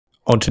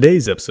On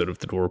today's episode of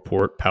The Door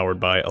Report, powered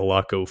by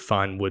Alaco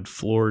Fine Wood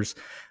Floors,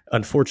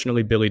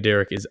 unfortunately, Billy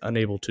Derrick is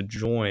unable to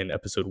join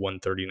episode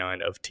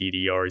 139 of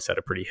TDR. He's had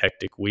a pretty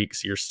hectic week,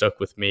 so you're stuck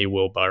with me,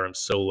 Will Byram,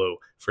 solo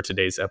for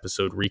today's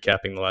episode,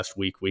 recapping the last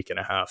week and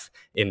a half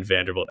in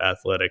Vanderbilt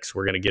athletics.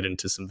 We're going to get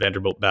into some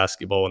Vanderbilt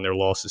basketball and their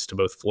losses to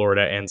both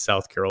Florida and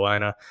South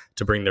Carolina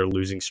to bring their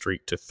losing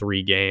streak to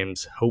 3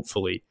 games,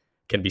 hopefully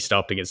can be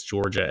stopped against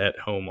Georgia at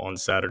home on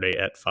Saturday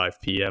at 5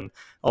 p.m.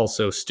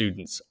 Also,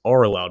 students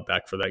are allowed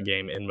back for that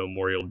game in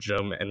Memorial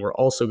Gym, and we're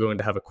also going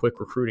to have a quick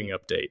recruiting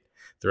update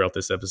throughout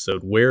this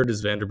episode. Where does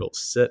Vanderbilt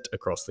sit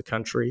across the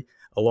country,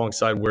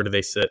 alongside where do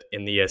they sit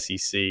in the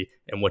SEC,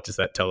 and what does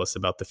that tell us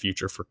about the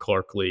future for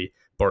Clark Lea,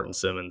 Barton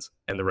Simmons,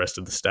 and the rest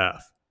of the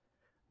staff?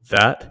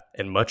 That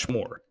and much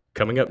more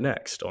coming up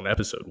next on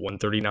episode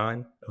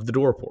 139 of The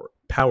Door Report,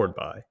 powered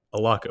by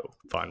Alaco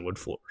Fine Wood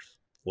Floors.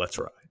 Let's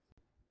ride.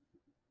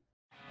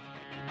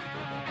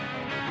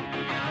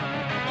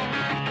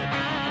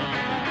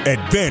 At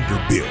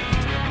Vanderbilt,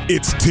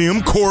 it's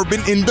Tim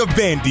Corbin and the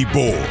Vandy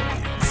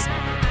Boys,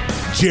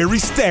 Jerry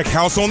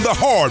Stackhouse on the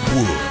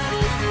hardwood,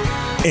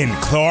 and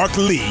Clark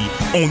Lea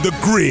on the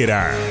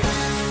gridiron.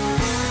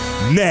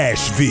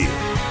 Nashville,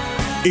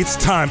 it's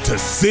time to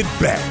sit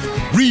back,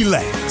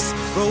 relax,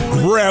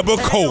 grab a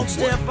cold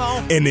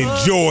one, and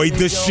enjoy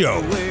the show.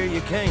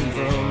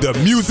 The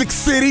Music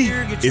City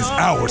is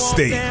our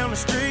stage,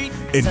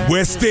 and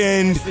West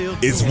End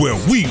is where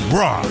we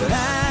rock.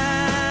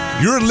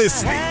 You're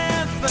listening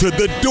to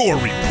The Door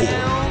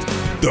Report,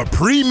 the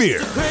premier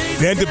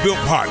Vanderbilt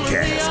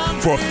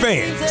podcast for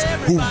fans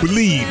who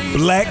bleed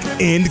black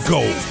and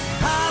gold.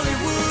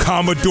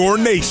 Commodore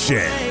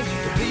Nation,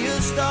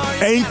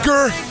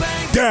 anchor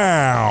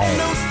down.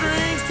 No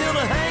strings till the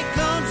Hank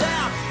comes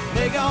out.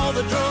 Make all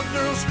the drunk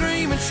girls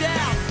scream and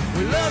shout.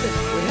 We love it,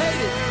 we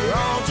hate it, we're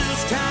all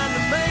just trying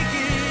to make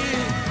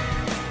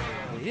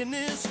it in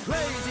this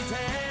crazy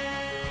town.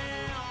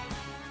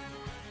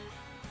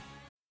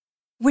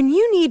 When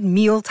you need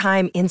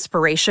mealtime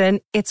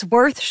inspiration, it's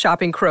worth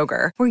shopping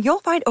Kroger, where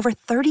you'll find over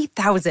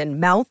 30,000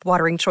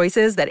 mouth-watering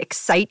choices that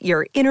excite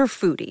your inner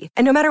foodie.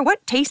 And no matter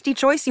what tasty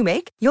choice you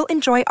make, you'll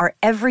enjoy our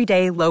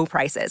everyday low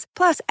prices,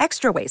 plus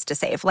extra ways to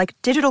save, like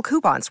digital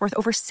coupons worth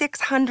over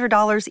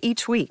 $600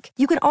 each week.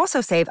 You can also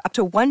save up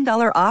to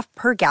 $1 off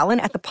per gallon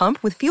at the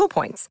pump with fuel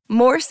points.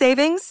 More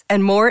savings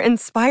and more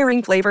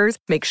inspiring flavors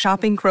make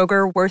shopping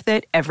Kroger worth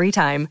it every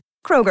time.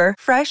 Kroger,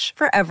 fresh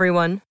for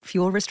everyone.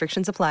 Fuel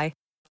restrictions apply.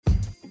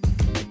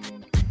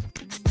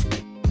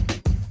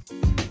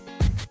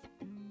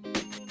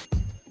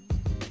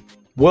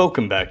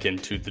 Welcome back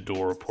into The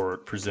Door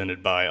Report,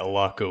 presented by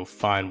Alaco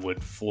Fine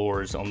Wood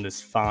Floors on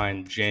this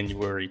fine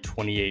January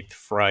 28th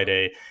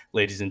Friday.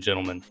 Ladies and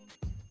gentlemen,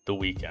 the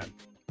weekend.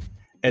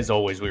 As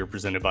always, we are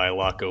presented by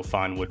Alaco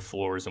Fine Wood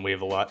Floors, and we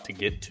have a lot to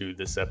get to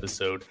this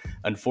episode.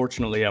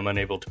 Unfortunately, I'm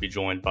unable to be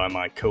joined by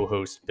my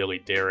co-host, Billy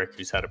Derrick,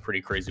 who's had a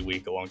pretty crazy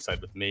week alongside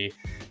with me,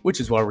 which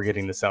is why we're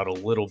getting this out a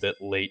little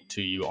bit late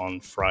to you on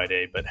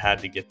Friday, but had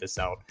to get this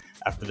out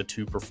after the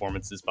 2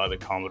 performances by the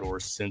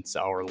Commodores since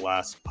our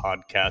last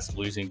podcast,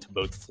 losing to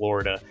both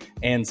Florida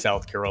and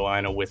South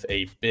Carolina with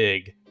a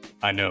big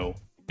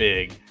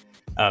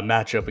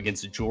matchup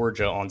against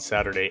Georgia on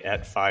Saturday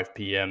at 5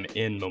 p.m.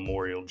 in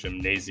Memorial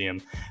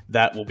Gymnasium.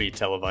 That will be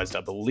televised,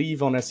 I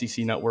believe, on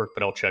SEC Network,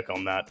 but I'll check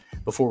on that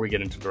before we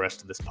get into the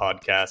rest of this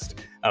podcast.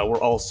 We're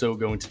also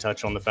going to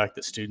touch on the fact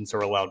that students are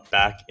allowed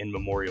back in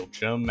Memorial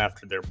Gym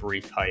after their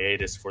brief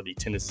hiatus for the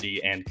Tennessee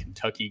and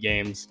Kentucky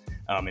games,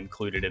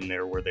 included in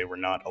there where they were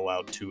not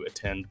allowed to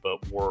attend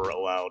but were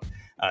allowed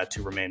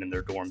to remain in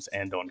their dorms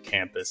and on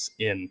campus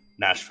in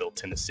Nashville,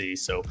 Tennessee.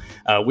 So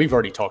we've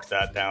already talked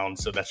that down,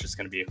 so that's just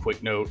going to be a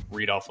quick note,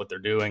 read off what they're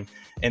doing.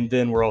 And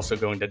then we're also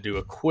going to do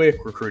a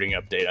quick recruiting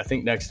update. I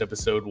think next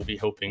episode we'll be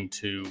hoping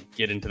to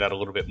get into that a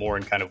little bit more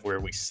and kind of where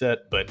we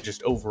sit, but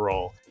just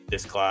overall,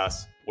 this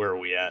class, where are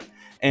we at?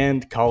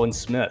 And Colin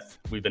Smith,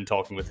 we've been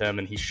talking with him,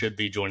 and he should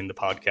be joining the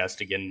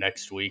podcast again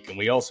next week. And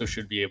we also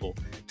should be able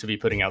to be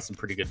putting out some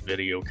pretty good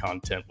video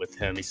content with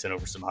him. He sent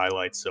over some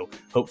highlights. So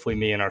hopefully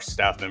me and our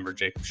staff member,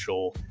 Jacob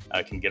Scholl,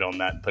 can get on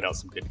that and put out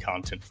some good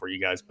content for you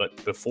guys.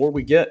 But before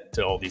we get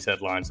to all these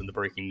headlines and the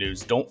breaking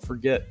news, don't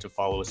forget to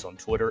follow us on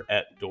Twitter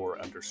at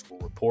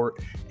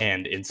 @door_report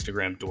and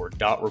Instagram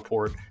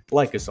 @door.report.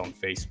 Like us on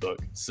Facebook.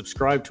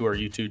 Subscribe to our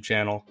YouTube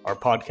channel. Our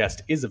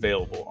podcast is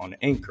available on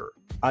Anchor,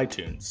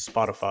 iTunes,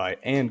 Spotify,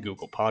 and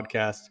Google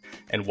Podcasts.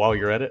 And while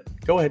you're at it,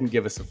 go ahead and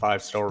give us a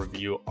 5-star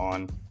review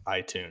on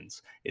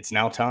iTunes. It's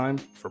now time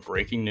for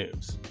breaking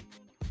news.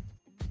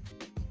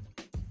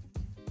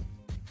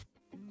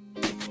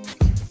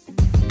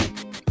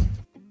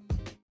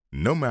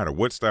 No matter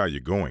what style you're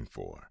going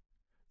for,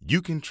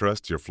 you can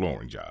trust your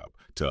flooring job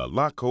to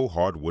Alaco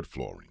Hardwood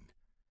Flooring.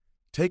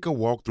 Take a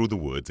walk through the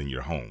woods in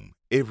your home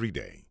every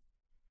day.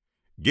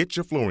 Get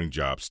your flooring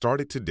job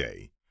started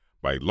today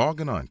by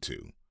logging on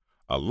to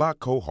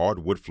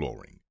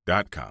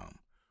alacohardwoodflooring.com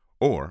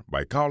or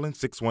by calling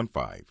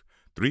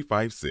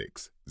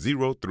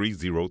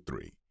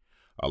 615-356-0303.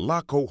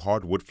 Alaco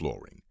Hardwood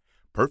Flooring.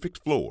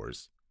 Perfect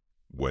floors,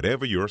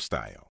 whatever your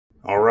style.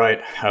 All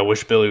right. I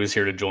wish Billy was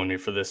here to join me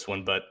for this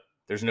one, but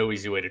there's no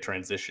easy way to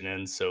transition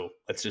in, so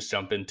let's just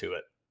jump into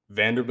it.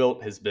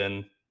 Vanderbilt has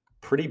been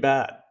pretty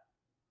bad.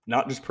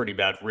 Not just pretty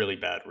bad, really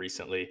bad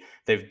recently.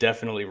 They've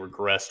definitely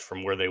regressed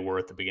from where they were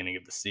at the beginning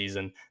of the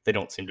season. They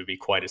don't seem to be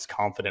quite as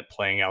confident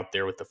playing out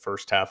there with the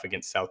first half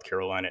against South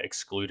Carolina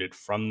excluded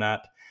from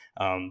that.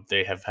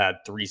 They have had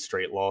 3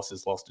 straight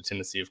losses, lost to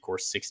Tennessee, of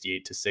course,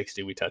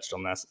 68-60. We touched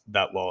on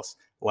that loss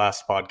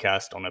last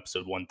podcast on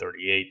episode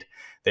 138.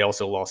 They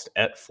also lost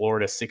at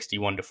Florida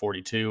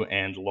 61-42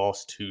 and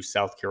lost to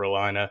South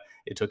Carolina.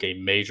 It took a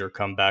major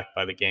comeback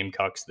by the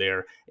Gamecocks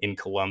there in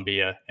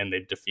Columbia, and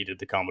they've defeated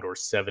the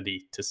Commodores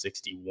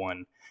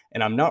 70-61.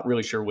 And I'm not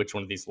really sure which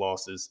one of these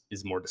losses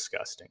is more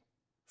disgusting.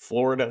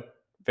 Florida,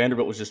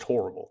 Vanderbilt was just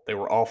horrible. They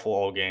were awful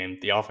all game.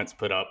 The offense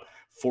put up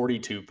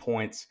 42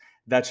 points.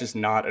 That's just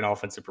not an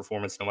offensive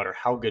performance, no matter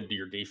how good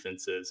your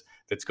defense is,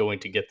 that's going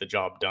to get the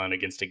job done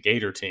against a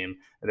Gator team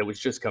that was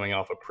just coming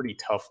off a pretty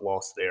tough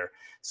loss there.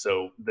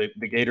 So the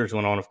Gators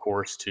went on, of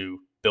course, to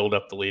build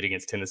up the lead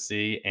against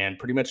Tennessee and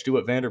pretty much do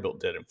what Vanderbilt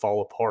did and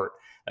fall apart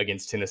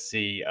against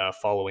Tennessee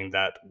following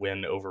that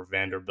win over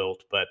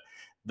Vanderbilt. But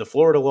the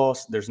Florida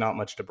loss, there's not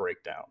much to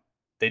break down.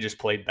 They just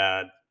played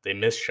bad. They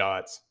missed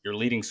shots. Your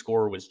leading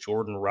scorer was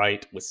Jordan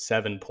Wright with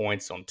 7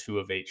 points on 2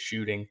 of 8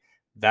 shooting.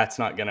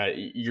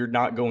 You're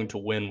not going to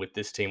win with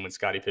this team when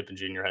Scottie Pippen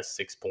Jr. has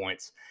 6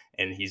 points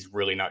and he's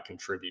really not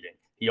contributing.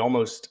 He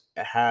almost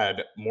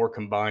had more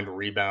combined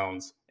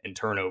rebounds and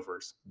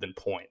turnovers than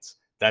points.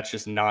 That's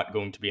just not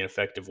going to be an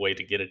effective way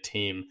to get a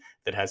team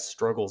that has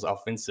struggles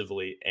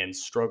offensively and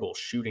struggles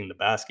shooting the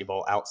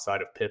basketball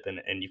outside of Pippen,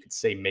 and you could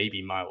say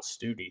maybe Miles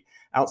Stute.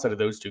 Outside of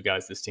those 2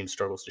 guys, this team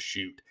struggles to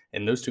shoot,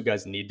 and those 2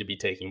 guys need to be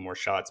taking more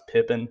shots.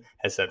 Pippen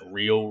has had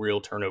real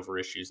turnover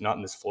issues. Not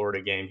in this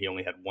Florida game. He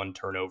only had 1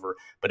 turnover,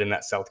 but in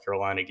that South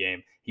Carolina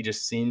game, he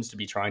just seems to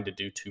be trying to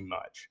do too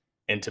much.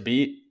 And to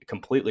be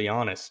completely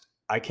honest,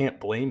 I can't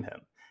blame him.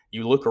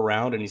 You look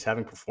around and he's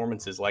having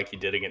performances like he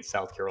did against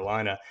South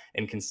Carolina,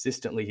 and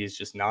consistently he's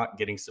just not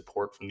getting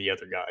support from the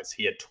other guys.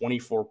 He had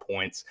 24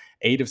 points,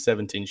 8 of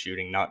 17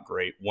 shooting, not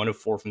great, 1 of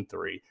 4 from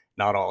 3,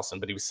 not awesome,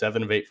 but he was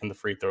 7 of 8 from the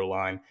free throw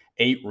line,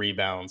 8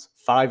 rebounds,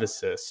 5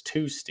 assists,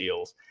 2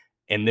 steals,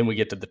 and then we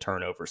get to the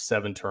turnovers,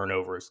 7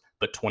 turnovers,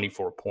 but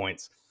 24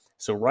 points.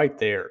 So right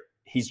there,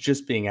 he's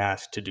just being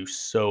asked to do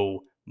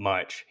so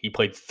much. He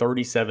played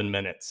 37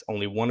 minutes.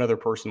 Only one other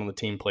person on the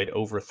team played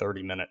over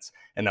 30 minutes,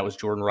 and that was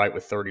Jordan Wright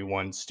with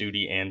 31,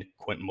 Stute and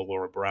Quentin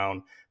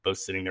Malora-Brown both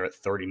sitting there at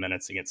 30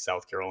 minutes against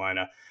South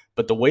Carolina.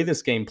 But the way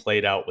this game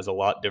played out was a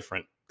lot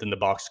different than the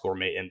box score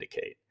may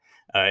indicate.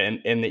 And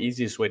the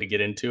easiest way to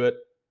get into it,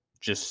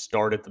 just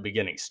start at the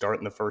beginning. Start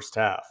in the first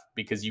half,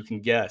 because you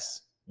can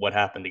guess what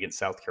happened against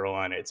South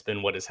Carolina. It's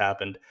been what has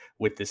happened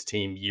with this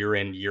team year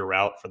in, year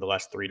out for the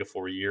last 3 to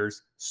 4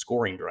 years,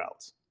 scoring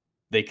droughts.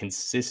 They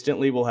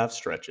consistently will have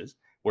stretches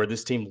where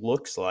this team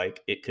looks like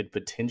it could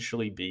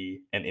potentially be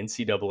an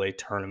NCAA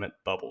tournament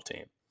bubble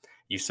team.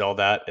 You saw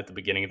that at the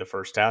beginning of the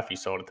first half. You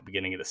saw it at the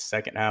beginning of the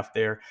second half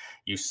there.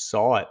 You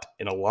saw it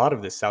in a lot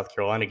of this South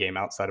Carolina game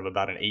outside of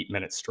about an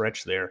 8-minute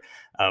stretch there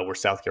where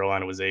South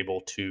Carolina was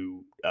able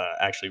to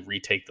actually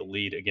retake the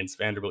lead against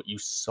Vanderbilt. You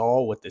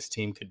saw what this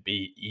team could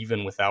be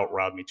even without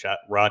Rodney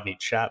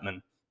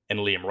Chapman and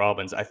Liam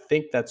Robbins. I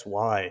think that's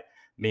why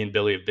me and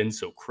Billy have been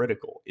so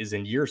critical, is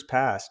in years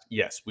past,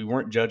 yes, we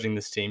weren't judging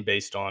this team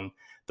based on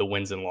the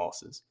wins and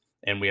losses.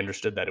 And we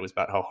understood that it was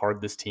about how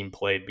hard this team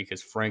played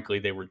because, frankly,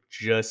 they were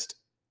just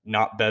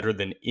not better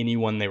than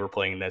anyone they were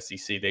playing in the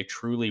SEC. They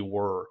truly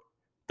were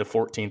the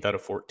 14th out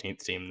of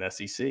 14th team in the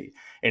SEC.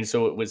 And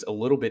so it was a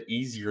little bit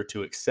easier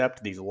to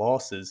accept these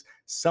losses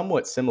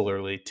somewhat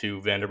similarly to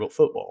Vanderbilt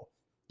football.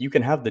 You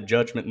can have the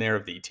judgment there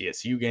of the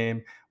ETSU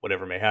game,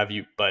 whatever may have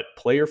you, but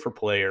player for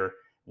player,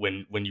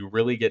 when you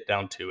really get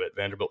down to it,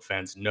 Vanderbilt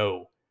fans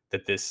know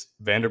that this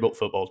Vanderbilt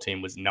football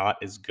team was not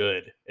as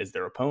good as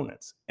their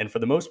opponents. And for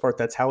the most part,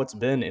 that's how it's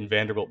been in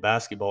Vanderbilt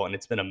basketball, and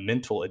it's been a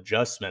mental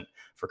adjustment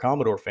for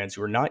Commodore fans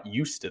who are not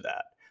used to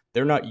that.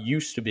 They're not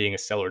used to being a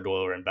cellar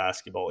dweller in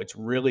basketball. It's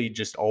really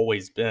just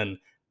always been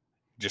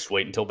just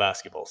wait until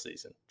basketball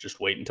season. Just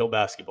wait until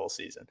basketball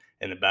season.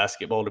 And then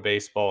basketball to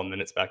baseball, and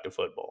then it's back to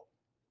football.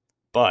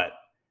 But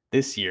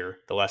this year,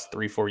 the last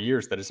 3-4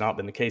 years, that has not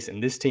been the case.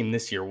 And this team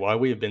this year, why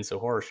we have been so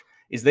harsh,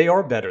 is they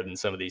are better than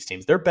some of these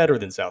teams. They're better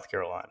than South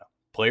Carolina.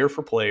 Player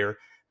for player,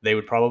 they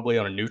would probably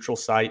on a neutral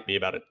site be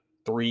about a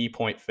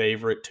 3-point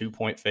favorite,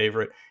 2-point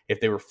favorite. If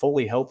they were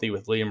fully healthy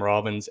with Liam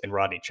Robbins and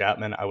Rodney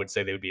Chapman, I would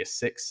say they would be a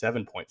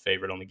 6-7-point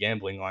favorite on the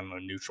gambling line on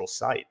a neutral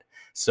site.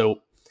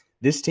 So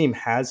this team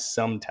has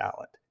some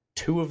talent.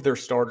 2 of their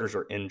starters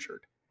are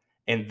injured.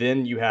 And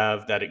then you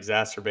have that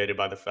exacerbated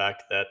by the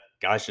fact that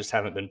guys just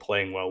haven't been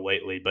playing well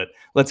lately. But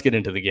let's get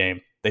into the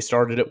game. They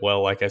started it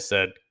well, like I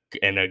said,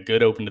 and a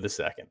good open to the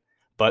second.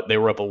 But they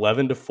were up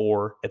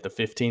 11-4 at the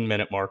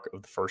 15-minute mark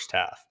of the first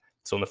half.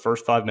 So in the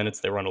first 5 minutes,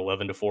 they were on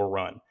 11-4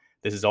 run.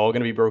 This is all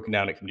going to be broken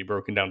down. It can be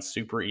broken down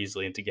super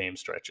easily into game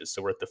stretches.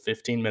 So we're at the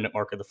 15-minute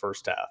mark of the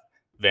first half.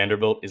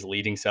 Vanderbilt is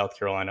leading South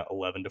Carolina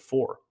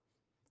 11-4.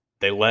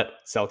 They let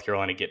South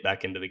Carolina get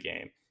back into the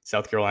game.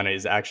 South Carolina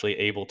is actually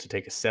able to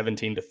take a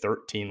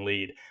 17-13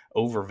 lead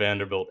over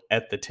Vanderbilt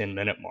at the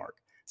 10-minute mark.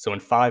 So in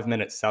 5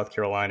 minutes, South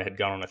Carolina had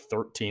gone on a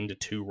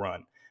 13-2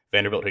 run.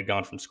 Vanderbilt had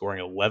gone from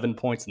scoring 11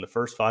 points in the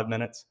first 5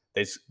 minutes.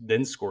 They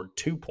then scored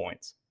 2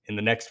 points in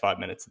the next 5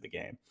 minutes of the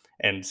game.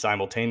 And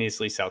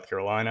simultaneously, South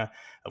Carolina,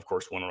 of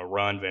course, went on a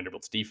run.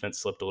 Vanderbilt's defense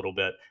slipped a little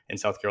bit, and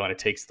South Carolina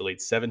takes the lead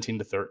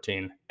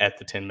 17-13 at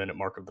the 10-minute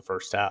mark of the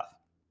first half.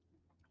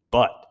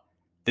 But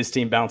this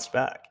team bounced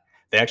back.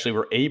 They actually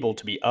were able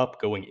to be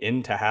up going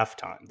into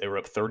halftime. They were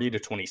up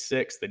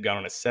 30-26. They'd gone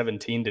on a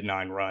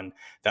 17-9 run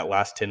that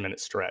last 10-minute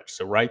stretch.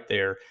 So right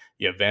there,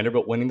 you have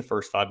Vanderbilt winning the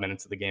first 5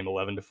 minutes of the game,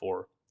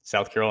 11-4.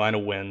 South Carolina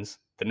wins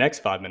the next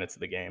 5 minutes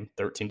of the game,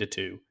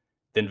 13-2.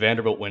 Then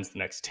Vanderbilt wins the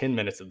next 10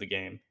 minutes of the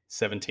game,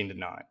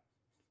 17-9.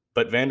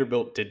 But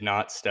Vanderbilt did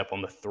not step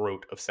on the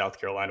throat of South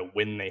Carolina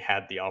when they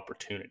had the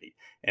opportunity.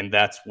 And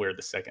that's where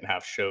the second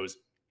half shows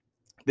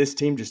this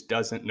team just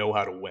doesn't know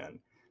how to win.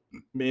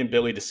 Me and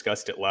Billy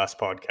discussed it last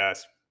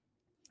podcast.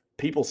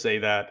 People say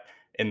that,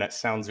 and that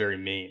sounds very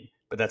mean,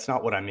 but that's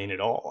not what I mean at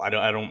all. I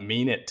don't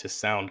mean it to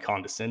sound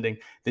condescending.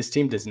 This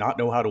team does not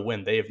know how to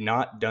win. They have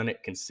not done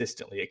it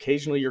consistently.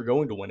 Occasionally, you're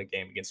going to win a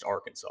game against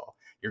Arkansas.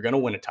 You're going to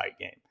win a tight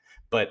game.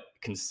 But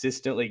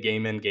consistently,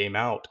 game in, game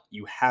out,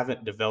 you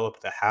haven't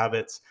developed the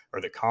habits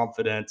or the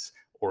confidence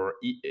or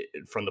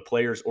from the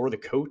players or the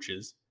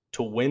coaches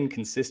to win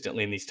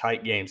consistently in these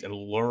tight games and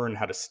learn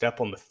how to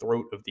step on the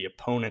throat of the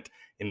opponent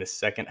in the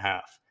second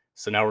half.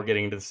 So now we're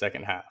getting into the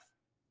second half.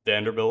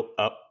 Vanderbilt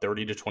up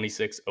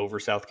 30-26 over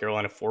South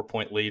Carolina,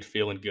 4-point lead,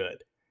 feeling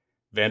good.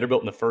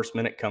 Vanderbilt in the first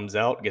minute comes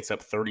out, gets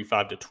up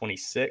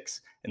 35-26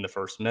 in the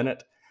first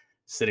minute,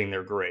 sitting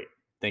there great,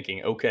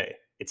 thinking, okay,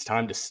 it's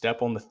time to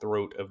step on the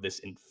throat of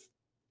this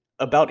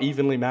about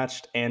evenly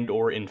matched and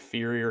or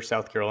inferior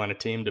South Carolina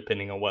team,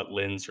 depending on what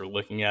lens you're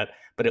looking at,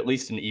 but at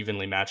least an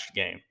evenly matched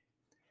game.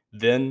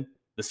 Then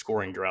the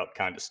scoring drought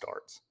kind of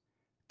starts.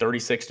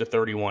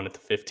 36-31 at the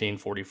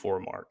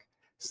 15:44 mark.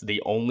 So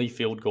the only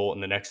field goal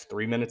in the next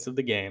 3 minutes of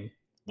the game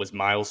was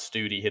Miles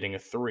Studi hitting a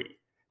three.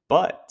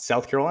 But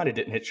South Carolina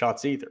didn't hit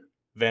shots either.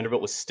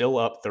 Vanderbilt was still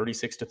up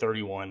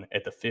 36-31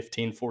 at the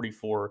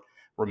 15:44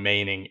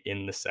 remaining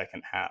in the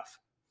second half.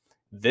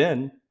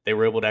 Then they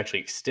were able to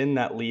actually extend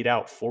that lead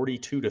out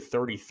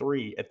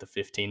 42-33 at the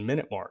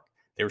 15-minute mark.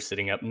 They were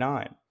sitting up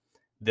 9.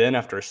 Then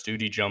after a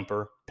Studi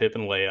jumper,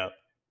 Pippen layup,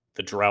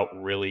 the drought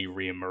really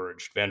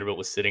reemerged. Vanderbilt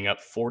was sitting up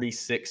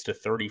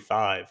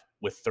 46-35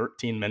 with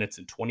 13 minutes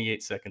and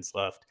 28 seconds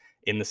left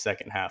in the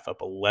second half,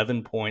 up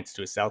 11 points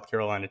to a South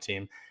Carolina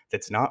team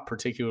that's not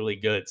particularly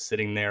good,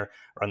 sitting there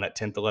around that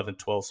 10th, 11th,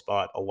 12th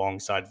spot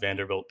alongside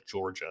Vanderbilt,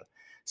 Georgia,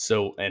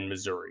 and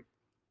Missouri.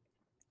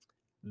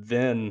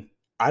 Then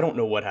I don't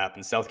know what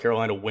happened. South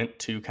Carolina went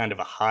to kind of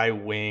a high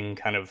wing,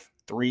 kind of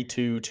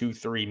 3-2,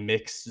 2-3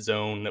 mixed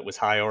zone that was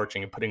high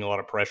arching and putting a lot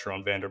of pressure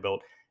on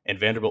Vanderbilt, and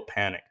Vanderbilt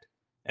panicked.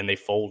 And they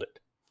folded.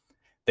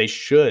 They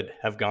should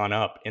have gone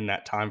up in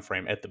that time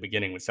frame at the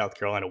beginning when South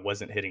Carolina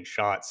wasn't hitting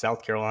shots.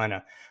 South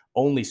Carolina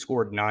only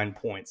scored 9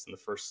 points in the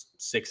first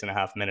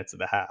 6.5 minutes of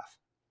the half.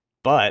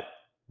 But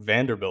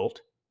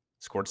Vanderbilt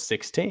scored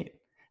 16.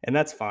 And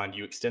that's fine.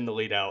 You extend the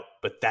lead out,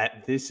 but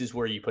this is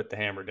where you put the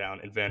hammer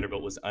down, and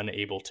Vanderbilt was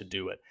unable to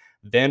do it.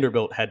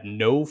 Vanderbilt had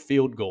no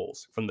field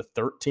goals from the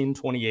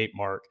 13:28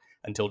 mark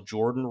until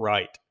Jordan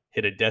Wright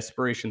hit a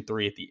desperation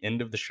three at the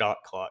end of the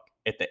shot clock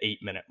at the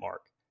 8-minute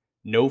mark.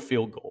 No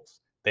field goals.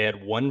 They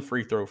had one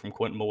free throw from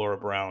Quentin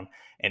Malora-Brown,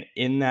 and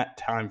in that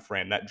time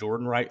frame, that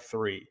Jordan Wright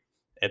three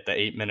at the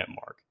 8-minute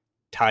mark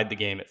tied the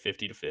game at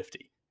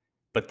 50-50.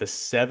 But the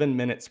 7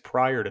 minutes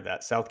prior to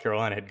that, South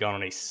Carolina had gone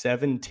on a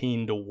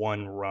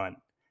 17-1 run.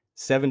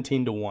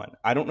 17-1.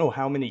 I don't know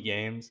how many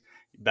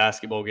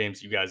basketball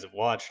games you guys have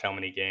watched, how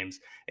many games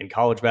in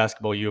college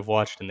basketball you have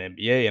watched in the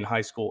NBA, in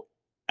high school,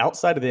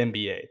 outside of the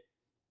NBA.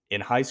 In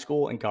high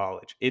school and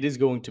college, it is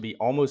going to be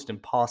almost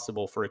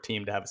impossible for a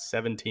team to have a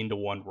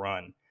 17-1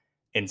 run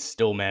and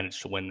still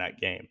manage to win that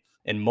game.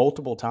 And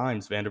multiple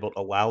times, Vanderbilt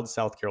allowed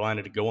South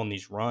Carolina to go on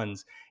these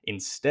runs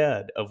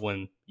instead of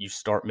when you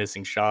start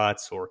missing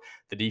shots or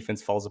the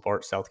defense falls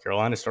apart, South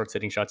Carolina starts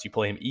hitting shots, you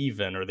play them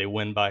even, or they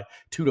win by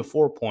 2 to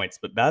 4 points.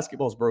 But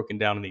basketball is broken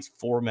down in these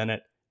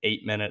 4-minute,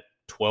 8-minute,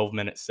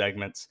 12-minute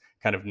segments,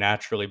 kind of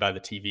naturally by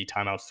the TV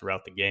timeouts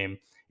throughout the game.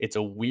 It's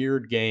a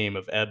weird game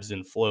of ebbs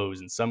and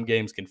flows, and some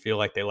games can feel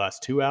like they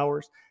last 2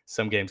 hours,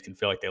 some games can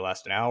feel like they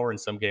last an hour, and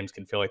some games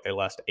can feel like they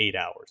last 8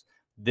 hours.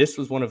 This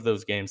was one of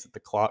those games that the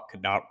clock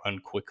could not run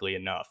quickly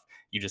enough.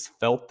 You just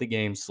felt the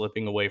game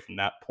slipping away from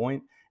that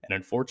point, and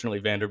unfortunately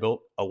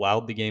Vanderbilt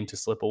allowed the game to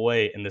slip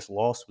away, and this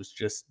loss was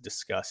just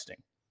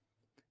disgusting.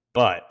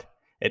 But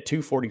at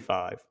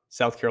 2:45,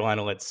 South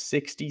Carolina led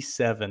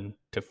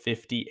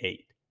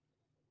 67-58.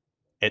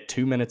 At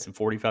 2 minutes and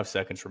 45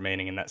 seconds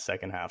remaining in that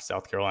second half,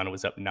 South Carolina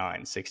was up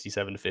 9,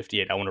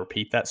 67-58. I want to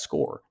repeat that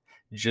score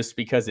just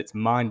because it's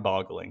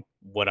mind-boggling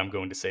what I'm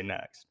going to say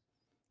next.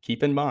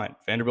 Keep in mind,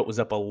 Vanderbilt was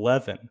up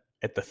 11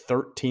 at the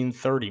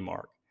 13:30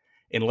 mark.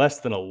 In less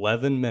than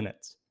 11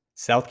 minutes,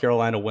 South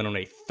Carolina went on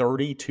a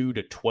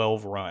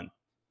 32-12 run.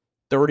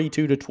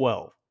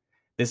 32-12.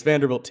 This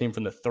Vanderbilt team,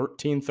 from the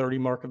 13:30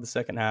 mark of the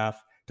second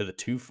half to the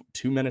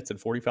 2 minutes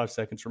and 45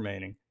 seconds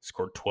remaining,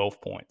 scored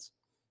 12 points.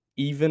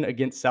 Even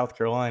against South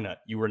Carolina,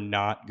 you are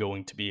not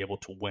going to be able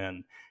to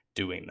win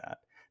doing that.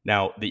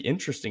 Now, the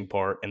interesting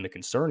part and the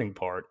concerning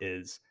part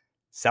is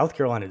South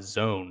Carolina's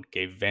zone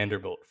gave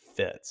Vanderbilt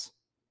fits.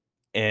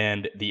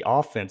 And the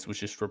offense was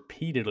just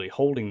repeatedly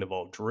holding the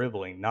ball,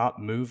 dribbling,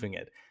 not moving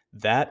it.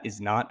 That is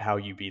not how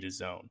you beat a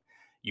zone.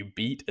 You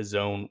beat a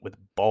zone with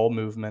ball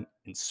movement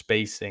and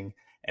spacing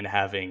and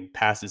having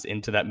passes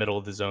into that middle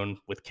of the zone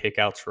with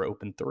kickouts for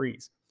open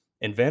threes.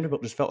 And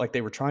Vanderbilt just felt like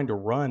they were trying to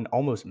run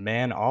almost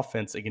man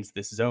offense against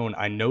this zone.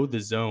 I know the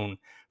zone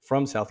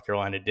from South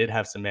Carolina did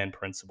have some man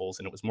principles,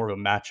 and it was more of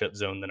a matchup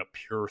zone than a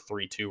pure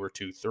 3-2 or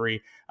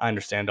 2-3. I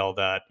understand all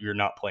that. You're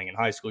not playing in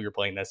high school, you're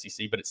playing in the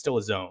SEC, but it's still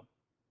a zone.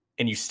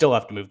 And you still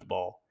have to move the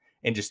ball.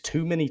 And just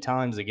too many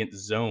times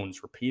against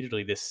zones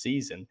repeatedly this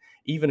season,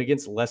 even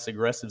against less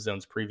aggressive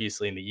zones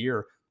previously in the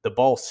year, the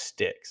ball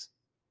sticks.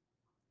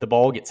 The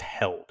ball gets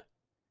held.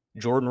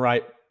 Jordan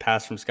Wright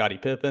pass from Scottie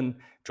Pippen.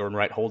 Jordan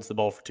Wright holds the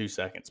ball for 2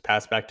 seconds.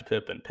 Pass back to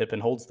Pippen. Pippen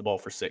holds the ball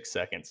for 6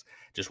 seconds.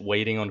 Just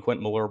waiting on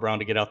Quentin Millora-Brown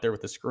to get out there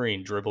with the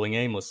screen, dribbling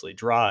aimlessly,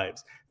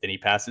 drives. Then he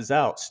passes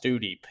out.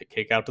 Stute,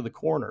 kick out to the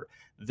corner.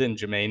 Then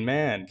Jermaine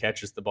Mann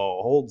catches the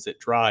ball, holds it,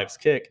 drives,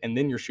 kick, and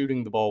then you're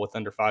shooting the ball with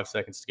under 5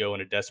 seconds to go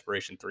in a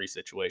desperation 3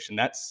 situation.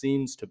 That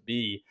seems to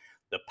be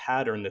the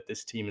pattern that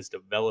this team is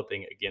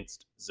developing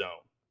against zone.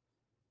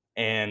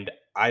 And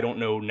I don't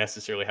know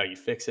necessarily how you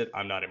fix it.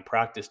 I'm not in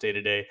practice day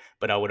to day,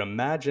 but I would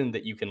imagine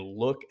that you can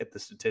look at the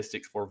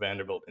statistics for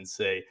Vanderbilt and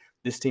say,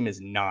 this team is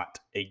not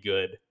a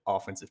good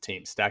offensive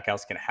team.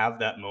 Stackhouse can have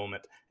that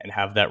moment and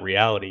have that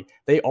reality.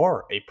 They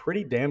are a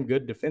pretty damn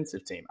good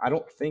defensive team. I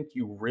don't think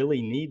you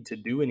really need to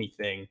do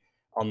anything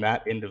on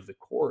that end of the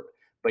court,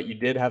 but you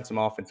did have some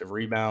offensive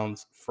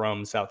rebounds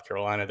from South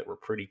Carolina that were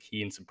pretty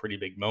key in some pretty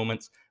big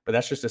moments, but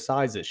that's just a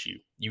size issue.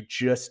 You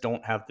just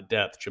don't have the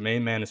depth.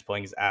 Jermaine Mann is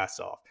playing his ass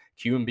off.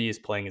 QMB is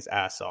playing his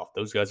ass off.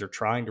 Those guys are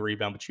trying to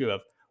rebound, but you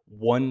have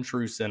one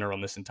true center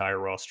on this entire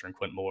roster in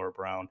Quentin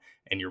Millora-Brown,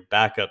 and your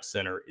backup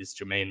center is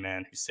Jermaine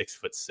Mann, who's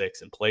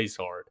 6'6" and plays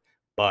hard.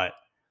 But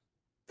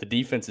the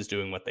defense is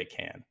doing what they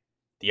can.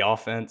 The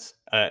offense,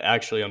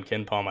 actually on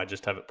KenPom, I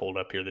just have it pulled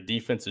up here. The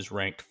defense is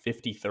ranked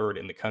 53rd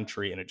in the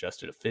country in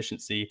adjusted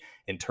efficiency.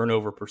 In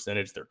turnover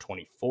percentage, they're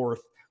 24th.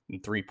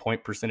 In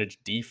three-point percentage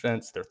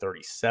defense, they're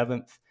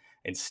 37th.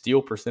 In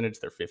steal percentage,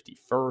 they're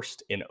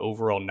 51st. In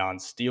overall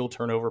non-steal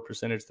turnover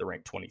percentage, they're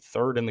ranked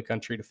 23rd in the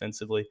country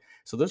defensively.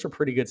 So those are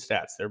pretty good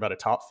stats. They're about a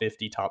top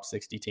 50, top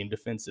 60 team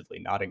defensively.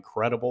 Not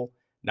incredible,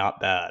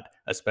 not bad,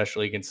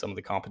 especially against some of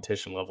the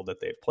competition level that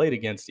they've played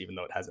against, even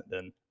though it hasn't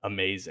been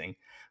amazing.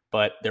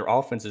 But their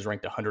offense is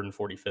ranked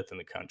 145th in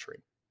the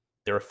country.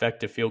 Their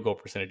effective field goal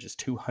percentage is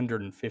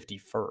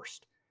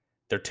 251st.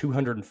 They're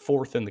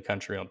 204th in the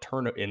country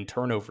in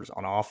turnovers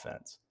on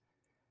offense.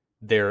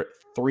 They're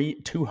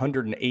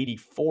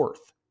 284th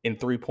in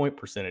three-point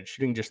percentage,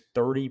 shooting just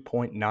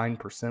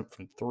 30.9%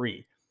 from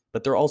three.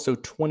 But they're also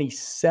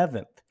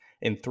 27th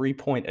in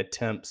three-point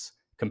attempts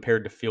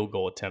compared to field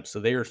goal attempts. So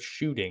they are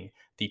shooting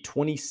the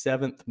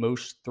 27th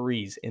most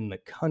threes in the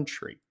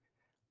country.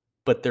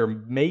 But they're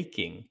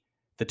making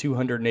the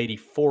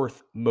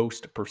 284th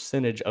most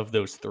percentage of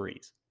those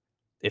threes,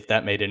 if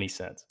that made any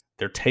sense.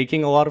 They're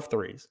taking a lot of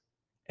threes,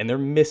 and they're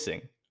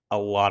missing a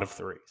lot of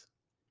threes.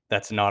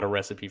 That's not a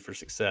recipe for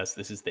success.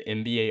 This is the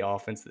NBA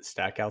offense that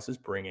Stackhouse is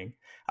bringing.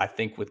 I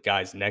think with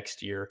guys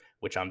next year,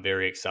 which I'm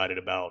very excited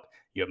about,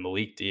 you have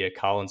Malik Dia,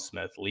 Colin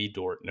Smith, Lee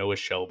Dort, Noah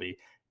Shelby.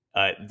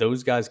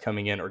 Those guys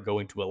coming in are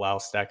going to allow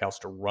Stackhouse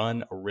to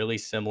run a really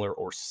similar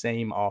or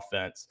same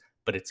offense,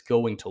 but it's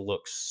going to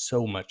look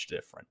so much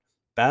different.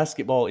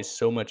 Basketball is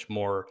so much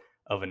more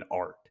of an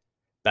art.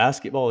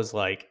 Basketball is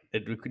like,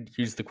 we could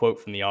use the quote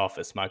from The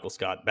Office, Michael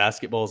Scott,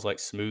 basketball is like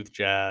smooth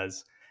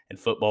jazz and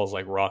football is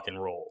like rock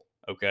and roll.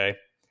 Okay.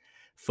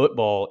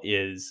 Football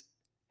is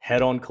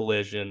head-on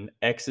collision,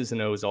 X's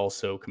and O's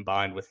also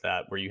combined with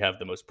that, where you have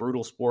the most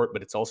brutal sport,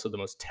 but it's also the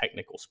most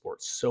technical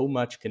sport. So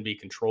much can be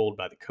controlled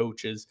by the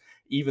coaches,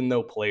 even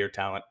though player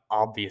talent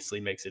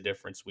obviously makes a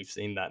difference. We've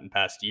seen that in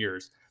past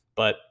years,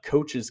 but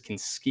coaches can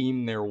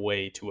scheme their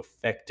way to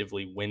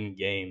effectively win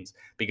games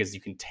because you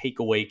can take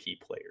away key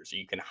players, or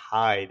you can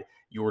hide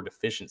your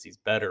deficiencies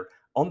better.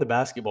 On the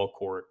basketball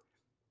court,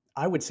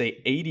 I would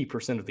say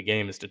 80% of the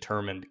game is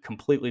determined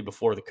completely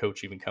before the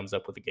coach even comes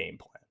up with a game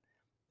plan.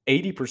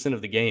 80%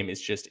 of the game is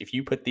just, if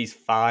you put these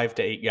 5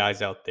 to 8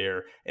 guys out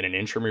there in an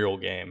intramural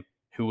game,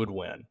 who would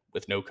win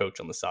with no coach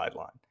on the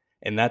sideline?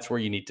 And that's where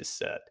you need to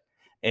set.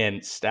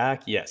 And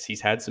Stack, yes, he's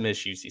had some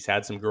issues. He's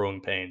had some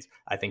growing pains.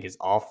 I think his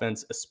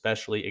offense,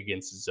 especially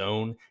against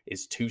zone,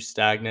 is too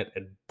stagnant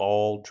and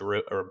ball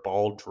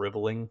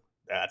dribbling.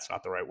 That's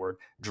not the right word.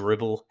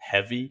 Dribble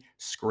heavy,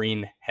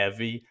 screen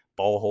heavy,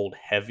 ball hold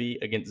heavy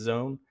against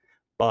zone.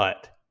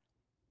 But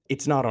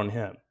it's not on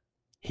him.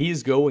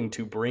 He's going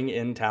to bring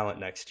in talent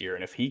next year.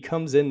 And if he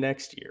comes in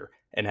next year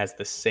and has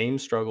the same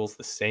struggles,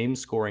 the same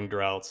scoring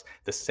droughts,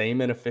 the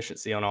same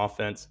inefficiency on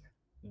offense,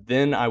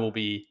 then I will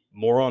be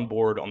more on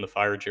board on the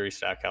fire Jerry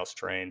Stackhouse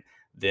train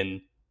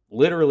than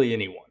literally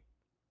anyone.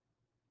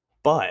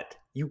 But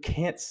you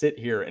can't sit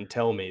here and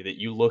tell me that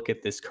you look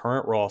at this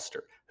current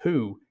roster,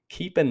 who,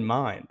 keep in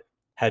mind,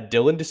 had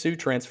Dylan Dessou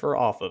transfer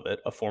off of it,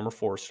 a former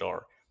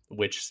 4-star,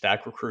 which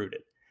Stack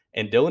recruited.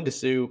 And Dylan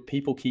Dessou,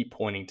 people keep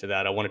pointing to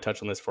that. I want to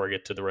touch on this before I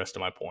get to the rest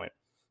of my point.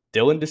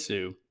 Dylan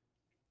Dessou,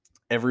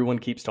 everyone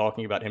keeps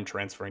talking about him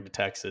transferring to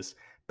Texas.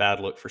 Bad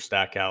look for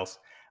Stackhouse.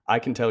 I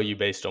can tell you,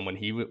 based on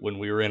when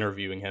we were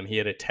interviewing him, he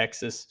had a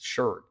Texas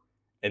shirt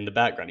in the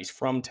background. He's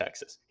from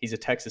Texas. He's a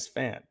Texas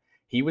fan.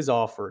 He was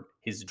offered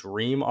his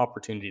dream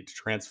opportunity to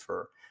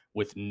transfer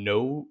with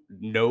no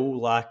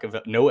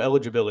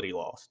eligibility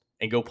lost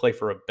and go play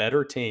for a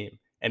better team.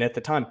 And at the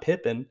time,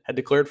 Pippen had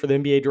declared for the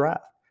NBA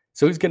draft.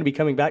 So he's going to be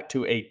coming back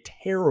to a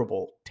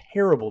terrible,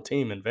 terrible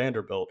team in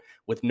Vanderbilt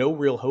with no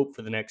real hope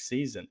for the next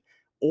season.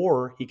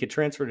 Or he could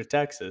transfer to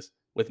Texas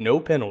with no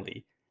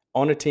penalty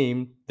on a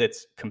team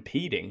that's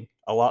competing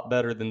a lot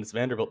better than this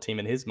Vanderbilt team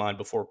in his mind.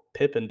 Before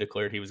Pippen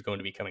declared he was going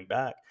to be coming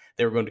back,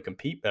 they were going to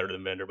compete better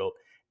than Vanderbilt.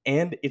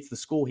 And it's the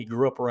school he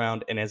grew up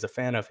around and as a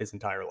fan of his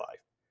entire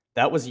life.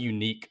 That was a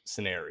unique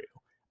scenario.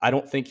 I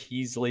don't think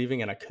he's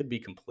leaving, and I could be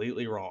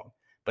completely wrong,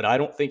 but I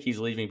don't think he's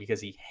leaving because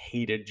he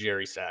hated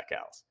Jerry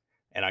Stackhouse.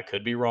 And I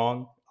could be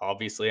wrong.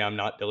 Obviously, I'm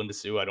not Dylan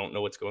Dessou. I don't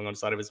know what's going on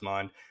inside of his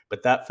mind,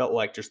 but that felt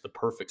like just the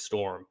perfect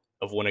storm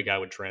of when a guy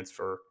would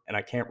transfer, and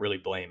I can't really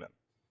blame him.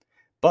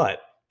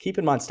 But keep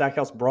in mind,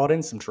 Stackhouse brought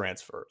in some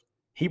transfers.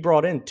 He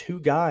brought in 2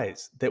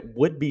 guys that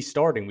would be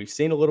starting. We've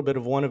seen a little bit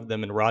of one of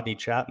them in Rodney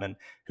Chapman,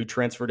 who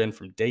transferred in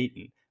from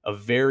Dayton, a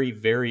very,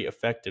 very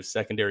effective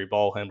secondary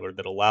ball handler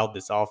that allowed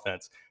this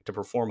offense to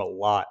perform a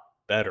lot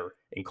better,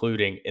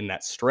 including in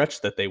that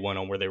stretch that they went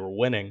on where they were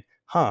winning.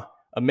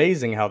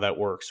 Amazing how that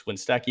works. When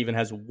Stack even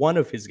has one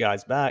of his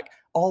guys back,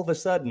 all of a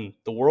sudden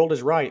the world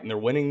is right and they're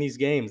winning these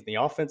games and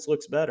the offense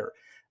looks better.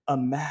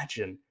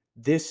 Imagine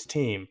this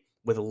team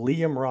with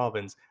Liam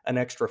Robbins, an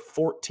extra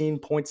 14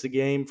 points a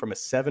game from a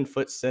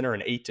 7-foot center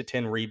and 8 to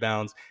 10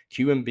 rebounds.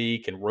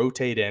 QMB can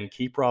rotate in,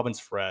 keep Robbins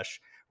fresh.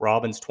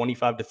 Robbins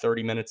 25 to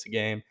 30 minutes a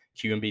game,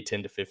 QMB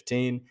 10 to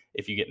 15.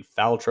 If you get in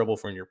foul trouble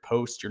from your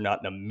post, you're not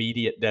in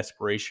immediate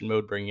desperation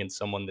mode, bringing in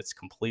someone that's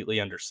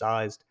completely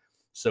undersized.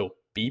 So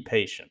be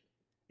patient.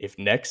 If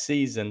next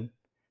season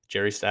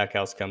Jerry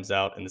Stackhouse comes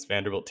out and this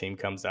Vanderbilt team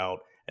comes out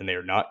and they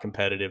are not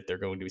competitive, they're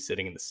going to be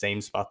sitting in the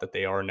same spot that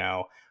they are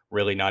now,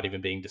 really not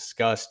even being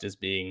discussed as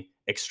being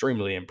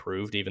extremely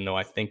improved, even though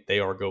I think they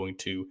are going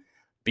to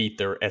beat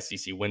their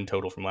SEC win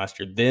total from last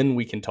year. Then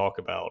we can talk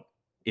about,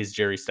 is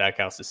Jerry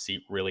Stackhouse's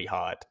seat really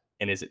hot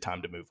and is it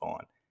time to move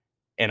on?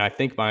 And I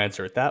think my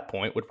answer at that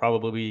point would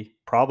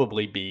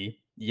probably be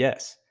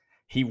yes.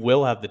 He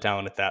will have the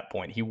talent at that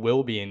point. He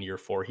will be in year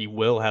 4. He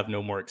will have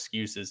no more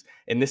excuses.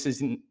 And this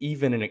isn't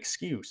even an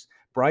excuse.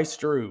 Bryce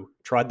Drew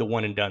tried the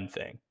one and done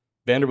thing.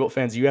 Vanderbilt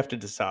fans, you have to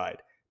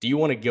decide. Do you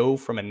want to go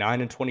from a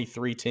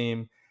 9-23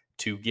 team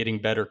to getting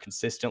better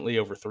consistently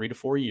over 3 to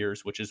 4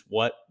 years, which is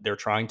what they're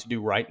trying to do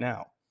right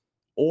now?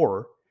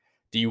 Or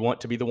do you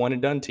want to be the one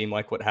and done team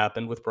like what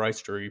happened with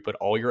Bryce Drew? You put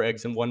all your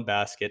eggs in one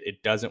basket,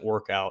 it doesn't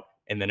work out,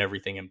 and then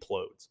everything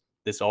implodes.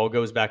 This all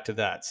goes back to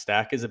that.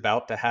 Stack is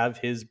about to have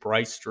his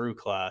Bryce Drew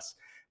class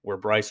where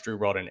Bryce Drew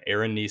brought in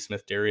Aaron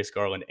Nesmith, Darius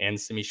Garland, and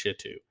Simi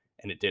Shittu,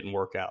 and it didn't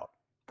work out.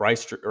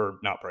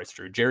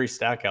 Jerry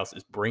Stackhouse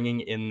is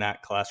bringing in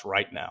that class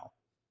right now.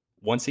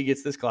 Once he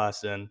gets this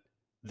class in,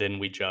 then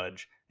we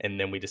judge, and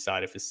then we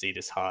decide if his seat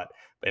is hot.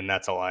 And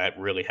that's all I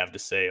really have to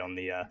say on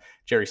the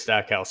Jerry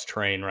Stackhouse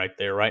train right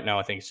there. Right now,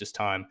 I think it's just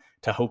time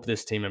to hope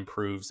this team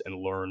improves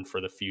and learn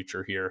for the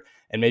future here,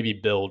 and maybe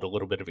build a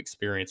little bit of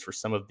experience for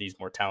some of these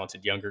more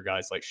talented younger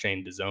guys like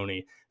Shane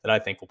Dezonie that I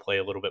think will play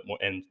a little bit more,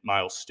 and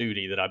Miles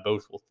Stute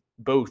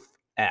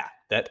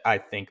that I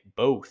think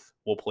both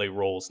will play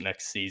roles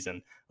next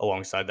season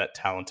alongside that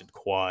talented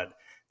quad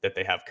that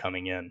they have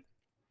coming in.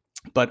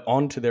 But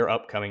on to their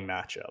upcoming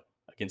matchup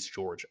against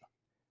Georgia.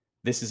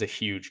 This is a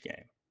huge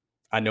game.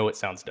 I know it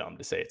sounds dumb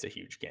to say it's a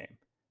huge game,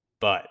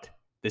 but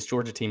this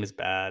Georgia team is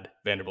bad.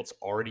 Vanderbilt's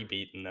already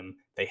beaten them.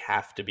 They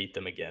have to beat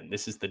them again.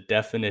 This is the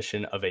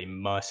definition of a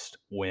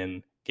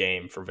must-win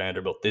game for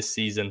Vanderbilt. This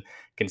season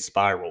can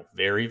spiral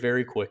very,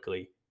 very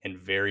quickly and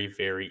very,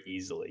 very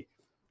easily.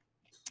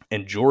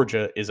 And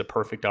Georgia is a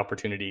perfect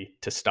opportunity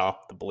to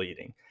stop the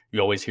bleeding. You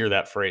always hear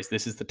that phrase.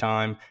 This is the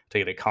time to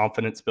get a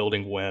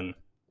confidence-building win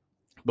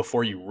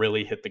before you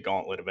really hit the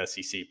gauntlet of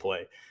SEC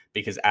play.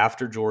 Because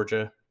after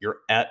Georgia, you're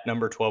at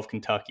number 12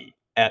 Kentucky,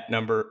 at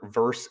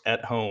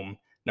home,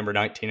 number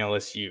 19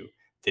 LSU.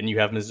 Then you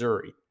have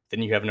Missouri.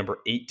 Then you have number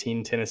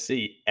 18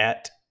 Tennessee,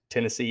 at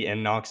Tennessee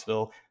and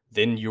Knoxville.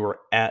 Then you're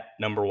at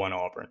number 1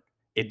 Auburn.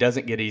 It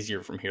doesn't get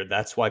easier from here.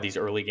 That's why these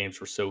early games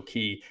were so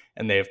key,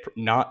 and they have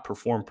not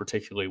performed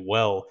particularly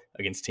well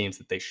against teams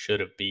that they should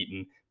have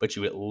beaten, but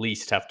you at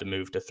least have to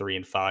move to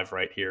 3-5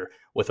 right here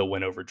with a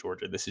win over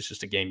Georgia. This is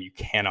just a game you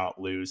cannot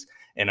lose,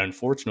 and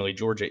unfortunately,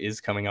 Georgia is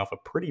coming off a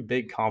pretty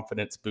big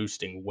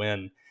confidence-boosting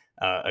win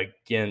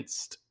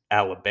against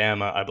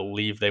Alabama. I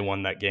believe they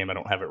won that game. I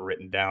don't have it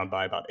written down,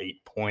 by about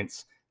 8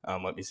 points.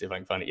 Let me see if I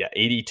can find it. Yeah,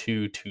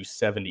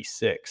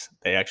 82-76.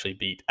 They actually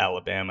beat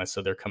Alabama,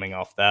 so they're coming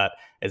off that,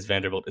 as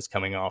Vanderbilt is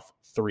coming off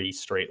 3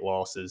 straight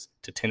losses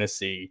to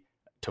Tennessee,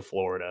 to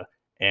Florida,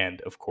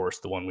 and, of course,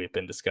 the one we've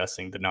been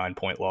discussing, the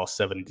 9-point loss,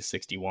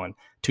 70-61,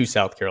 to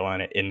South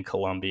Carolina in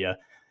Columbia.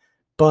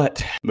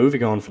 But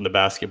moving on from the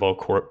basketball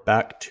court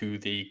back to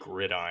the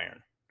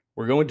gridiron,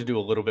 we're going to do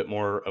a little bit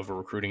more of a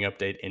recruiting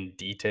update in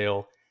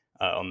detail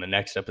on the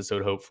next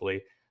episode,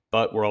 hopefully.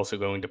 But we're also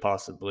going to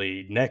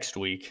possibly next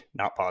week,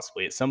 not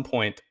possibly, at some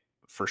point,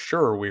 for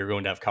sure, we are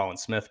going to have Colin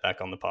Smith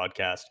back on the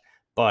podcast.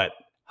 But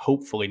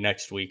hopefully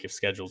next week, if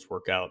schedules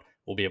work out,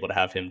 we'll be able to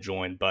have him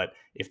join. But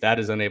if that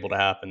is unable to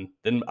happen,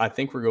 then I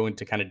think we're going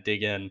to kind of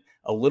dig in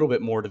a little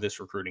bit more to this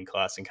recruiting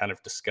class and kind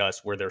of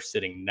discuss where they're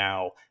sitting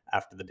now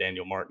after the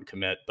Daniel Martin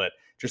commit, but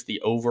just the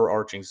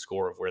overarching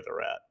score of where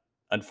they're at.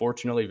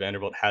 Unfortunately,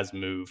 Vanderbilt has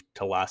moved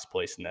to last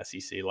place in the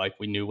SEC, like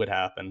we knew would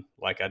happen,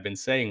 like I'd been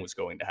saying was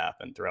going to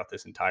happen throughout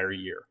this entire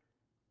year.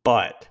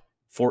 But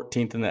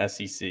 14th in the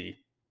SEC,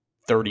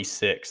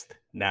 36th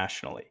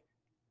nationally.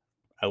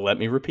 Let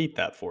me repeat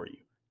that for you.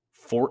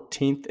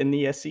 14th in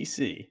the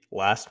SEC,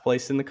 last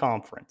place in the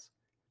conference,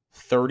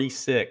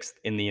 36th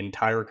in the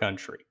entire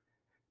country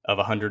of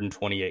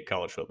 128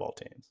 college football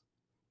teams.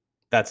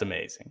 That's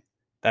amazing.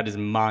 That is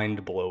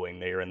mind-blowing.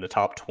 They are in the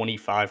top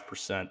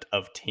 25%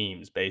 of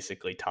teams,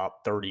 basically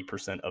top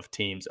 30% of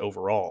teams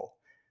overall.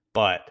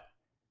 But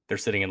they're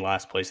sitting in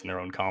last place in their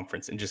own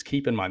conference. And just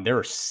keep in mind, there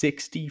are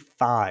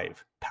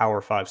 65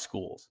 Power 5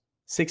 schools.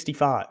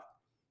 65.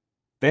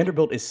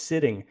 Vanderbilt is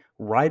sitting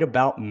right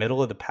about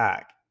middle of the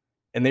pack.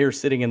 And they are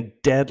sitting in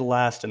dead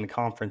last in the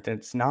conference, and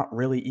it's not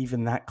really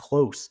even that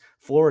close.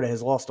 Florida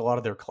has lost a lot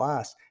of their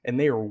class, and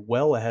they are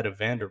well ahead of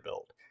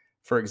Vanderbilt.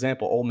 For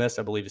example, Ole Miss,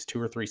 I believe, is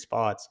 2 or 3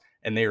 spots,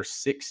 and they are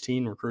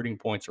 16 recruiting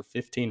points or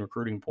 15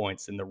 recruiting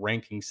points in the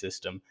ranking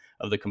system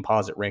of the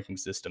composite ranking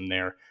system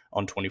there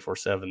on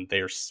 24/7. They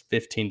are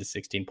 15 to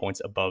 16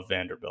 points above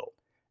Vanderbilt,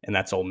 and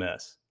that's Ole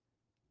Miss.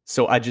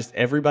 So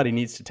everybody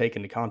needs to take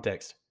into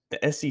context,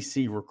 the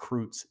SEC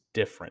recruits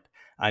different.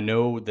 I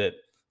know that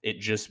it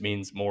just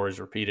means more is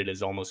repeated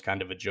is almost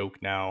kind of a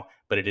joke now,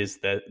 but it is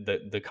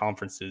the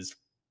conference's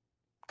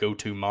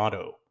go-to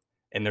motto.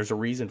 And there's a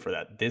reason for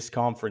that. This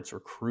conference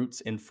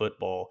recruits in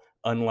football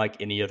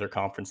unlike any other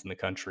conference in the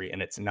country,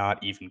 and it's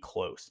not even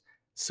close.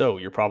 So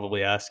you're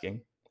probably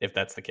asking, if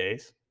that's the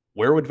case,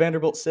 where would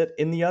Vanderbilt sit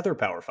in the other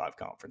Power 5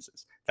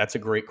 conferences? That's a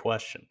great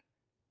question.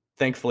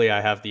 Thankfully,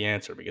 I have the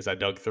answer because I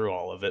dug through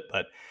all of it.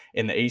 But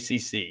in the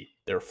ACC,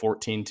 there are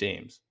 14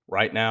 teams.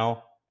 Right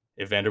now,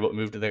 if Vanderbilt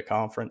moved to that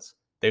conference,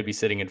 they'd be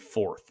sitting in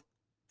fourth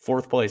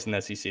place in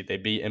the SEC.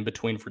 They'd be in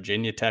between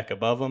Virginia Tech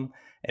above them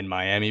and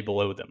Miami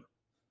below them.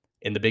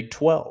 In the Big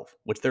 12,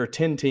 which there are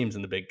 10 teams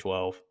in the Big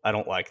 12, I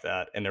don't like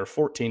that. And there are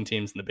 14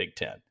 teams in the Big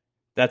 10.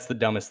 That's the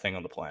dumbest thing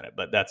on the planet,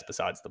 but that's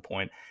besides the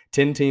point.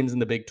 10 teams in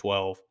the Big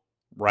 12.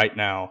 Right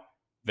now,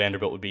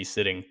 Vanderbilt would be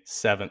sitting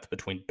 7th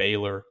between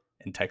Baylor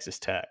and Texas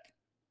Tech.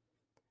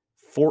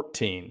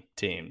 14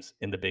 teams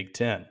in the Big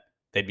 10.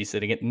 They'd be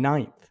sitting at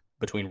 9th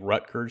between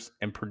Rutgers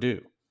and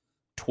Purdue.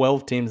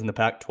 12 teams in the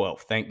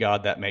Pac-12. Thank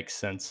God that makes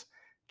sense.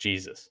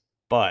 Jesus.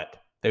 But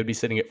they would be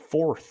sitting at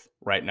 4th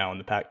right now in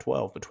the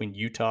Pac-12 between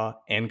Utah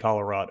and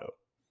Colorado.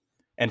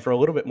 And for a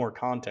little bit more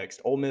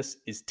context, Ole Miss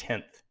is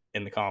 10th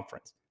in the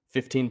conference,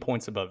 15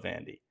 points above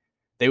Vandy.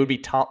 They would be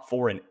top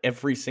 4 in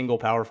every single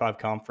Power 5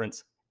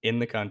 conference in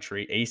the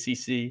country,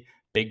 ACC,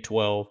 Big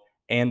 12,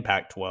 and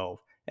Pac-12,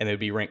 and they would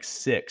be ranked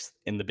 6th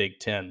in the Big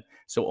 10.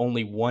 So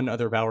only one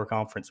other Power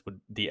Conference would,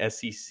 the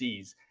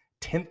SEC's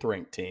 10th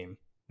ranked team,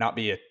 not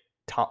be a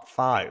top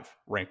 5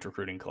 ranked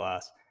recruiting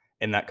class.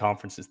 And that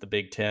conference is the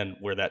Big 10,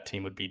 where that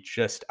team would be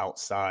just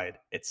outside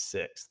at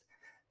 6th.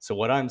 So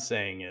what I'm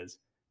saying is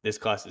this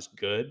class is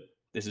good.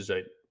 This is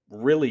a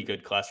really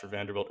good class for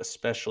Vanderbilt,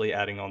 especially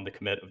adding on the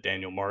commit of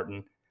Daniel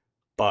Martin.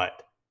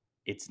 But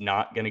it's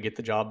not going to get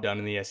the job done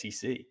in the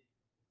SEC.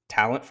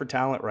 Talent for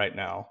talent right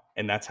now,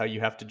 and that's how you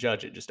have to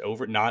judge it.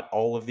 Not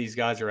all of these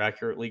guys are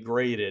accurately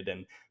graded,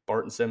 and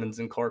Barton Simmons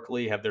and Clark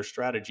Lee have their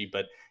strategy,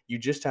 but you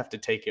just have to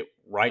take it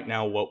right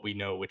now what we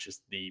know, which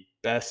is the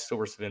best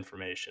source of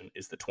information,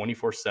 is the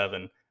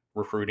 24/7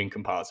 recruiting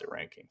composite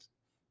rankings.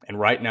 And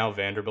right now,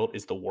 Vanderbilt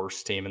is the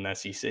worst team in the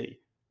SEC.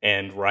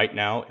 And right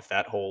now, if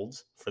that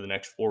holds for the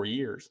next 4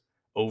 years,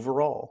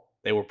 overall,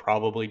 they will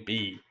probably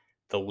be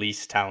the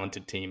least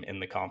talented team in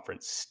the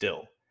conference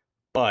still.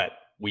 But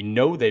we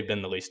know they've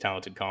been the least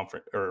talented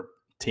conference or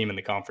team in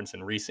the conference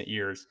in recent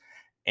years,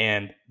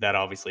 and that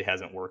obviously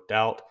hasn't worked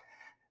out.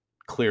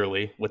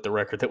 Clearly, with the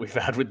record that we've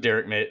had with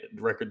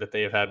record that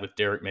they have had with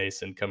Derek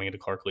Mason coming into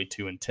Clark Lee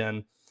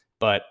 2-10,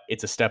 but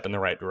it's a step in the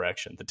right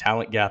direction. The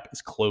talent gap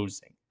is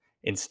closing.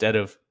 Instead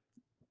of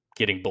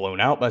getting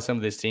blown out by some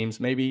of these teams,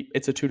 maybe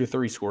it's a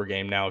 2-3 score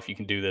game now if you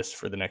can do this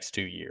for the next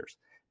 2 years.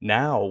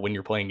 Now, when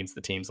you're playing against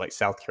the teams like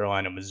South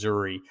Carolina,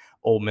 Missouri,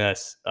 Ole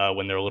Miss,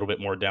 when they're a little bit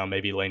more down,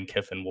 maybe Lane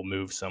Kiffin will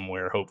move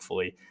somewhere,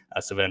 hopefully,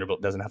 so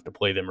Vanderbilt doesn't have to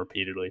play them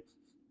repeatedly.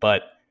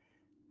 But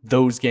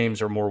those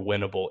games are more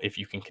winnable if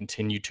you can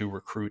continue to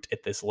recruit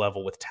at this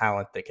level with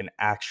talent that can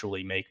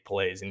actually make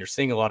plays. And you're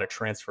seeing a lot of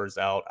transfers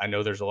out. I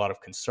know there's a lot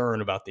of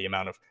concern about the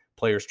amount of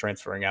players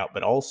transferring out,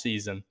 but all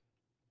season,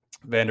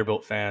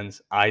 Vanderbilt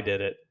fans, I did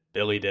it,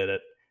 Billy did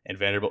it, and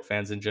Vanderbilt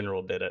fans in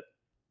general did it.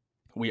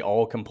 We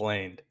all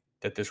complained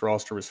that this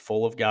roster was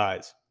full of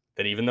guys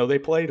that even though they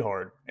played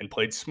hard and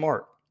played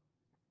smart,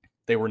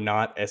 they were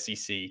not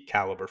SEC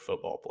caliber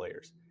football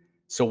players.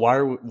 So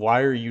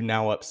why are you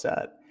now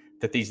upset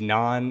that these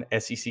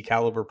non-SEC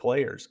caliber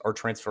players are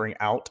transferring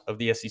out of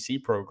the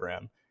SEC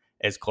program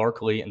as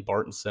Clark Lee and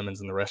Barton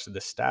Simmons and the rest of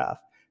the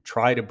staff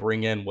try to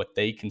bring in what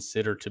they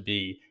consider to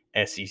be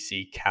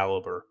SEC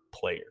caliber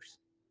players?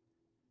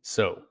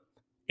 So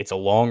it's a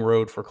long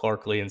road for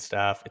Clark Lee and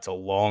staff. It's a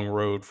long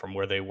road from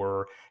where they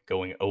were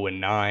going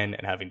 0-9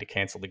 and having to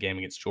cancel the game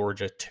against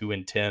Georgia,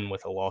 2-10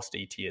 with a loss to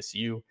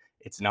ETSU.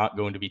 It's not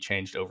going to be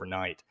changed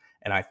overnight.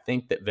 And I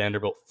think that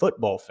Vanderbilt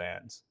football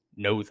fans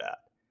know that.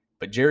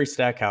 But Jerry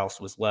Stackhouse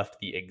was left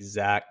the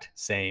exact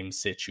same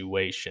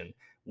situation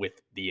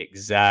with the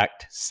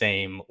exact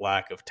same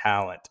lack of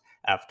talent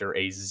after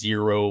a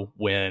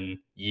 0-win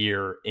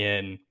year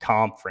in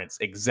conference.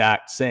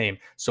 Exact same.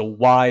 So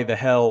why the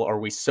hell are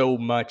we so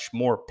much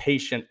more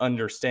patient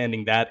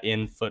understanding that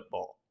in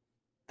football?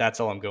 That's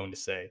all I'm going to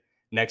say.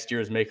 Next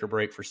year is make or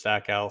break for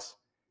Stackhouse.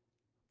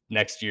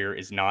 Next year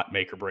is not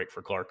make or break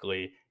for Clark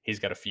Lee. He's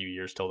got a few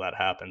years till that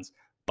happens.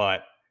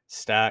 But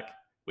Stack,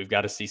 we've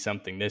got to see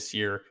something this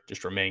year.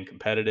 Just remain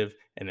competitive.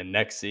 And then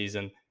next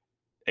season,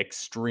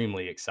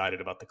 extremely excited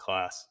about the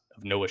class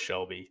of Noah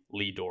Shelby,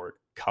 Lee Dort,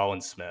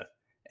 Colin Smith,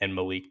 and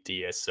Malik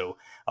Diaz. So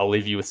I'll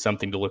leave you with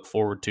something to look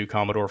forward to,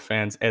 Commodore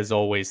fans. As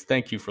always,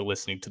 thank you for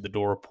listening to the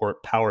Door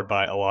Report powered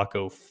by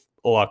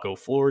Alaco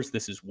Floors.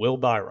 This is Will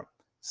Byram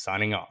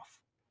signing off.